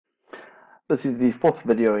This is the fourth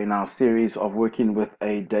video in our series of working with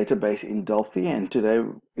a database in Delphi, and today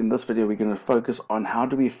in this video we're going to focus on how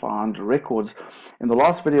do we find records. In the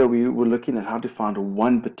last video we were looking at how to find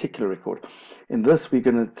one particular record. In this we're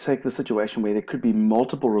going to take the situation where there could be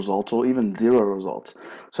multiple results or even zero results.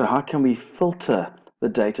 So how can we filter the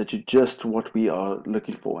data to just what we are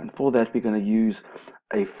looking for? And for that we're going to use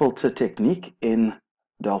a filter technique in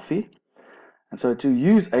Delphi. And so to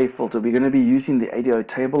use a filter, we're going to be using the ADO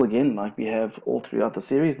table again, like we have all throughout the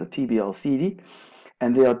series, the TBL-CD.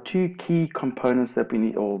 And there are two key components that we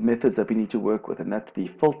need, or methods that we need to work with, and that's the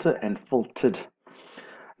filter and filtered.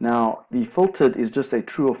 Now, the filtered is just a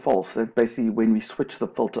true or false. That's basically when we switch the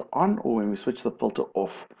filter on or when we switch the filter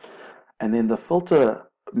off. And then the filter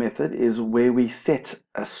method is where we set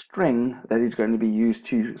a string that is going to be used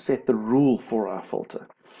to set the rule for our filter.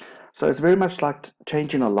 So it's very much like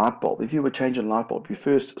changing a light bulb. If you were changing a light bulb, you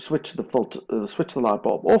first switch the filter, switch the light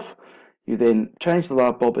bulb off. You then change the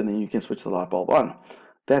light bulb, and then you can switch the light bulb on.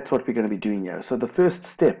 That's what we're going to be doing here. So the first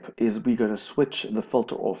step is we're going to switch the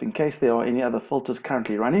filter off. In case there are any other filters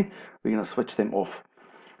currently running, we're going to switch them off.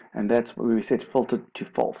 And that's where we set filter to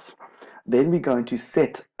false. Then we're going to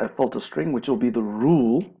set a filter string, which will be the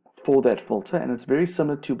rule for that filter, and it's very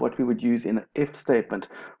similar to what we would use in an if statement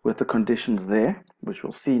with the conditions there, which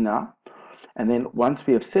we'll see now. And then once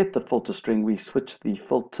we have set the filter string, we switch the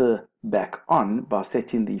filter back on by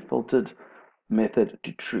setting the filtered method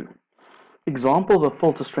to true. Examples of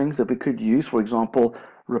filter strings that we could use, for example,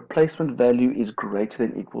 replacement value is greater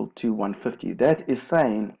than equal to 150. That is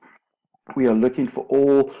saying we are looking for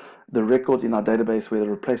all the records in our database where the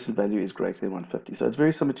replacement value is greater than 150. So it's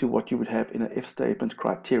very similar to what you would have in an if statement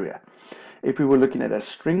criteria. If we were looking at a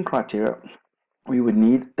string criteria, we would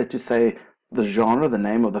need it to say the genre, the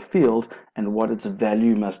name of the field, and what its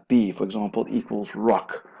value must be. For example, equals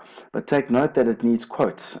rock. But take note that it needs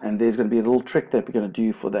quotes, and there's going to be a little trick that we're going to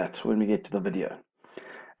do for that when we get to the video.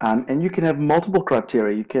 And you can have multiple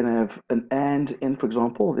criteria. You can have an and in, for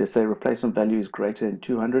example, they say replacement value is greater than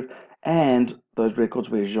 200, and those records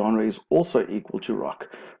where genre is also equal to rock.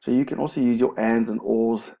 So you can also use your ands and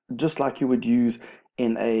ors just like you would use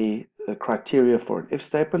in a criteria for an if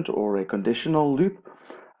statement or a conditional loop.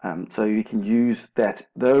 So you can use that.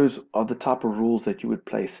 Those are the type of rules that you would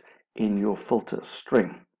place in your filter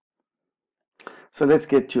string. So let's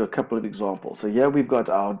get to a couple of examples. So here we've got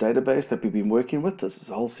our database that we've been working with. This is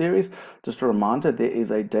a whole series. Just a reminder, there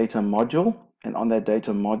is a data module, and on that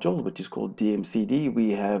data module, which is called DMCD,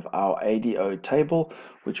 we have our ADO table,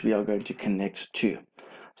 which we are going to connect to.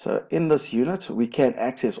 So in this unit, we can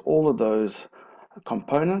access all of those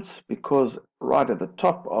components because right at the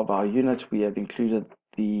top of our unit, we have included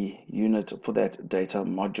the unit for that data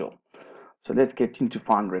module. So let's get into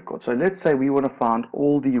find records. So let's say we want to find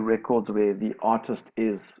all the records where the artist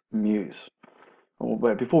is Muse.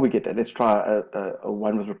 Well, before we get that, let's try a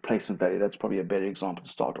one with replacement value. That's probably a better example to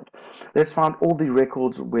start with. Let's find all the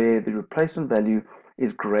records where the replacement value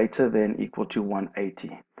is greater than equal to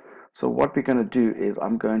 180. So what we're going to do is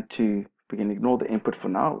we can ignore the input for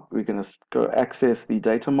now. We're going to go access the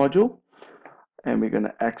data module, and we're going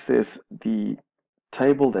to access the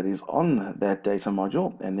table that is on that data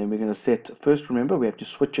module, and then we're going to set, first remember we have to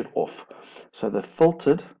switch it off. So the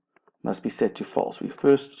filtered must be set to false. We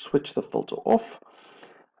first switch the filter off,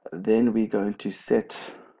 then we're going to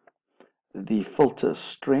set the filter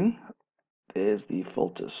string. There's the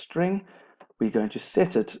filter string. We're going to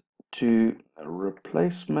set it to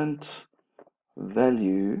replacement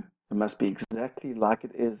value. It must be exactly like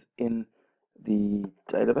it is in the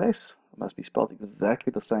database. It must be spelled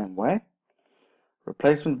exactly the same way.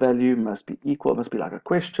 Replacement value must be equal, must be like a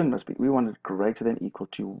question, we want it greater than equal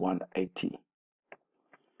to 180.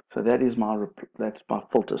 So that's my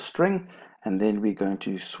filter string, and then we're going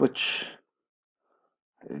to switch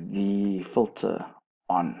the filter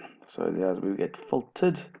on. So there we get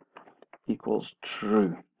filtered equals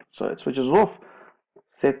true. So it switches off,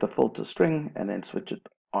 set the filter string, and then switch it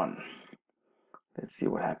on. Let's see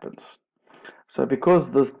what happens. So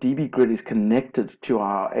because this DB grid is connected to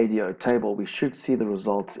our ADO table, we should see the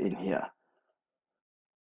results in here.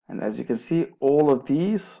 And as you can see, all of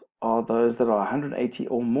these are those that are 180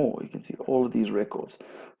 or more. You can see all of these records.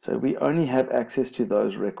 So we only have access to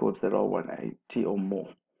those records that are 180 or more.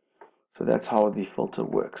 So that's how the filter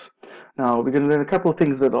works. Now we're going to learn a couple of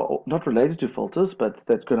things that are not related to filters, but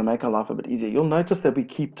that's going to make our life a bit easier. You'll notice that we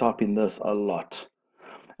keep typing this a lot.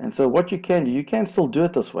 And so what you can do, you can still do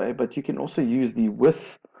it this way, but you can also use the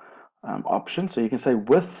with option. So you can say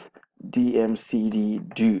with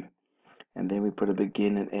DMCD do, and then we put a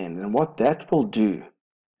begin and end. And what that will do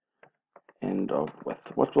end of width.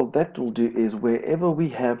 That will do is wherever we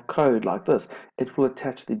have code like this, it will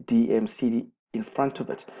attach the DMCD in front of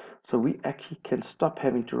it. So we actually can stop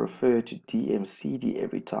having to refer to DMCD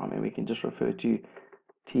every time, and we can just refer to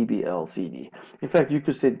TBLCD. In fact, you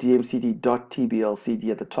could say DMCD.TBLCD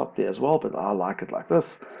at the top there as well, but I like it like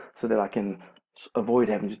this so that I can avoid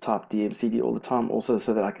having to type DMCD all the time. Also,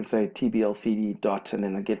 so that I can say TBLCD dot and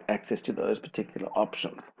then I get access to those particular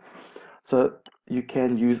options. So you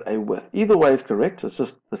can use a width. Either way is correct. It's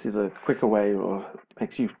just this is a quicker way, or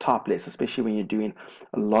makes you type less, especially when you're doing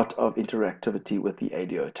a lot of interactivity with the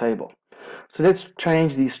ADO table. So let's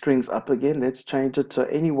change these strings up again. Let's change it to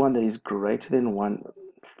any one that is greater than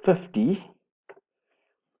 150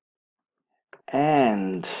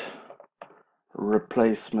 and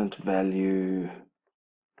replacement value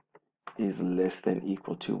is less than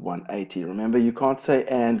equal to 180. Remember, you can't say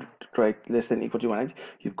and less than equal to 180.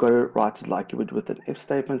 You've got to write it like you would with an if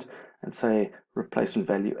statement and say replacement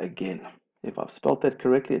value again. If I've spelled that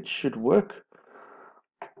correctly, it should work.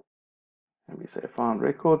 And we say find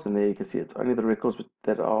records, and there you can see it's only the records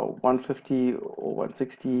that are 150 or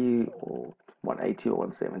 160 or 180 or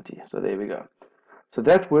 170. So there we go. So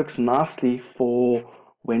that works nicely for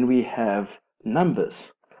when we have numbers.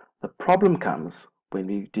 The problem comes when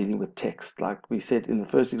we're dealing with text. Like we said in the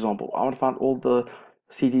first example, I want to find all the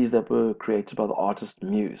CDs that were created by the artist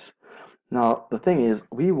Muse. Now, the thing is,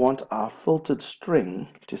 we want our filtered string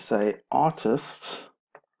to say artist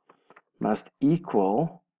must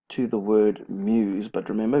equal to the word Muse, but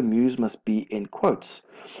remember, Muse must be in quotes.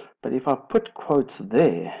 But if I put quotes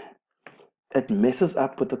there, it messes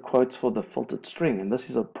up with the quotes for the filtered string, and this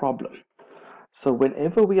is a problem. So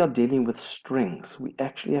whenever we are dealing with strings, we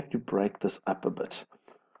actually have to break this up a bit.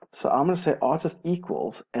 So I'm going to say artist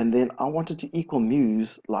equals, and then I want it to equal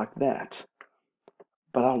Muse like that.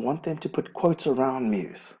 But I want them to put quotes around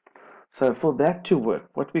Muse. So for that to work,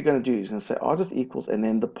 what we're going to do is going to say artist equals, and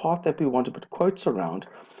then the part that we want to put quotes around,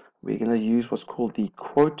 we're going to use what's called the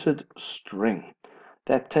quoted string.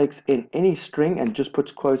 That takes in any string and just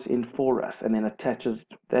puts quotes in for us, and then attaches,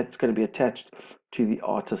 that's going to be attached to the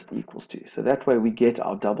artist equals to. So that way we get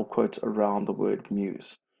our double quotes around the word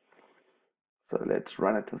Muse. So let's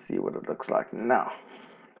run it and see what it looks like now.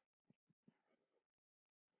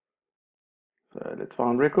 So let's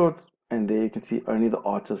find records, and there you can see only the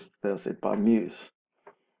artists that are set by Muse.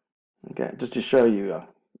 Okay, just to show you,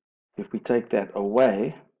 if we take that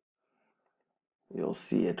away, you'll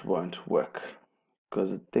see it won't work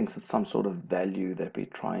because it thinks it's some sort of value that we're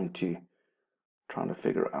trying to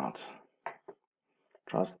figure out.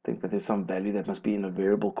 Tries to think that there's some value that must be in a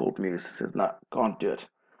variable called Muse. It says no, can't do it.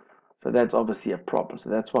 So that's obviously a problem. So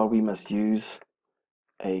that's why we must use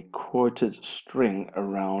a quoted string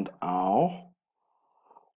around our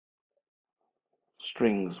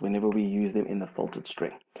strings whenever we use them in the filtered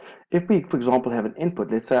string. If we, for example, have an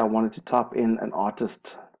input, let's say I wanted to type in an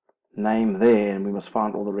artist name there, and we must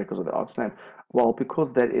find all the records of the artist name. Well,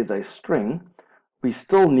 because that is a string, we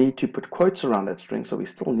still need to put quotes around that string, so we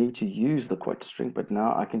still need to use the quote string, but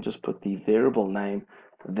now I can just put the variable name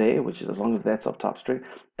there, which is, as long as that's of type string,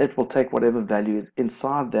 it will take whatever value is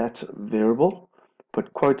inside that variable,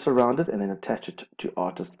 put quotes around it, and then attach it to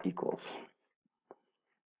artist equals.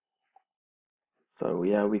 So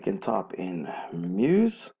yeah, we can type in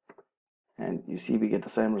Muse, and you see we get the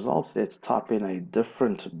same results. Let's type in a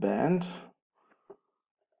different band,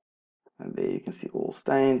 and there you can see all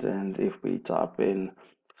stained. And if we type in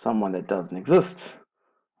someone that doesn't exist,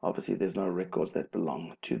 obviously there's no records that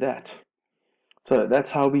belong to that. So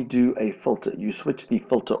that's how we do a filter. You switch the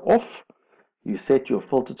filter off, you set your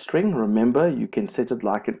filtered string. Remember, you can set it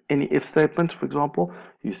like in any if statement. For example,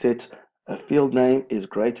 you set a field name is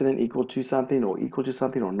greater than equal to something, or equal to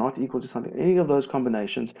something, or not equal to something. Any of those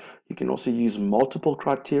combinations. You can also use multiple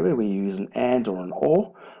criteria where you use an and or an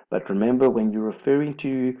or. But remember, when you're referring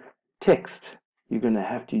to text, you're going to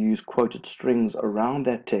have to use quoted strings around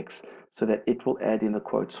that text so that it will add in the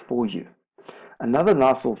quotes for you. Another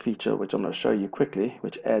nice little feature, which I'm going to show you quickly,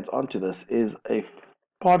 which adds onto this, is a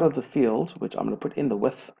part of the field, which I'm going to put in the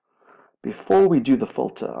width. Before we do the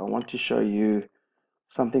filter, I want to show you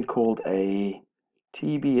something called a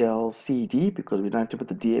TBLCD, because we don't have to put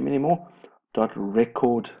the DM anymore, dot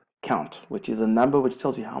record count, which is a number which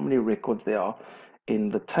tells you how many records there are in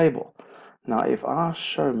the table. Now, if I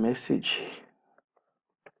show message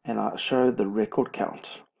and I show the record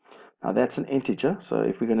count, now that's an integer, so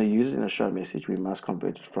if we're going to use it in a show message, we must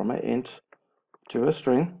convert it from an int to a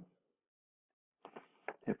string.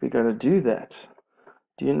 If we're going to do that,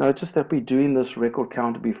 do you notice that we're doing this record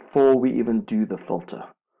count before we even do the filter?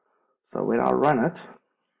 So when I run it,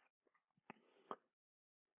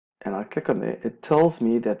 and I click on there, it tells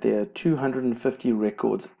me that there are 250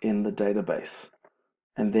 records in the database.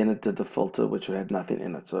 And then it did the filter, which had nothing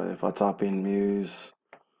in it. So if I type in Muse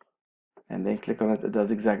and then click on it, it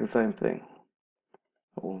does exactly the same thing.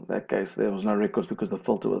 Well, in that case, there was no records because the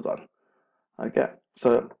filter was on. Okay,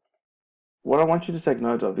 so what I want you to take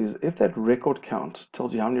note of is if that record count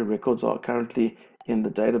tells you how many records are currently in the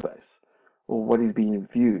database or what is being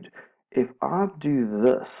viewed, if I do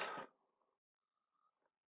this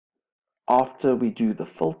after we do the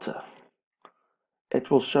filter, it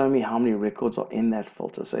will show me how many records are in that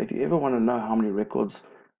filter. So if you ever want to know how many records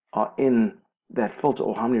are in that filter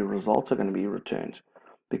or how many results are going to be returned,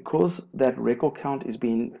 because that record count is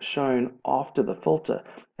being shown after the filter,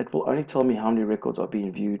 it will only tell me how many records are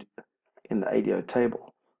being viewed in the ADO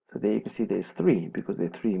table. So there you can see there's 3 because there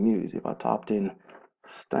are 3 Muse. If I typed in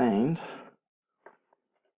stained,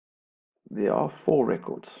 there are 4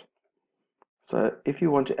 records. So if you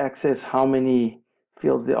want to access how many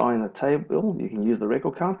fields there are in the table, you can use the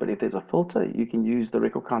record count, but if there's a filter, you can use the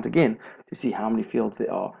record count again to see how many fields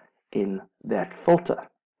there are in that filter.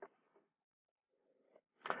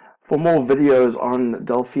 For more videos on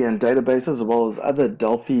Delphi and databases, as well as other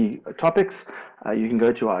Delphi topics, you can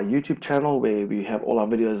go to our YouTube channel where we have all our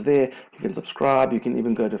videos there. You can subscribe. You can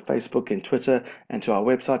even go to Facebook and Twitter and to our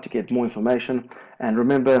website to get more information. And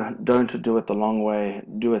remember, don't do it the long way.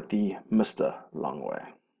 Do it the Mr. Long way.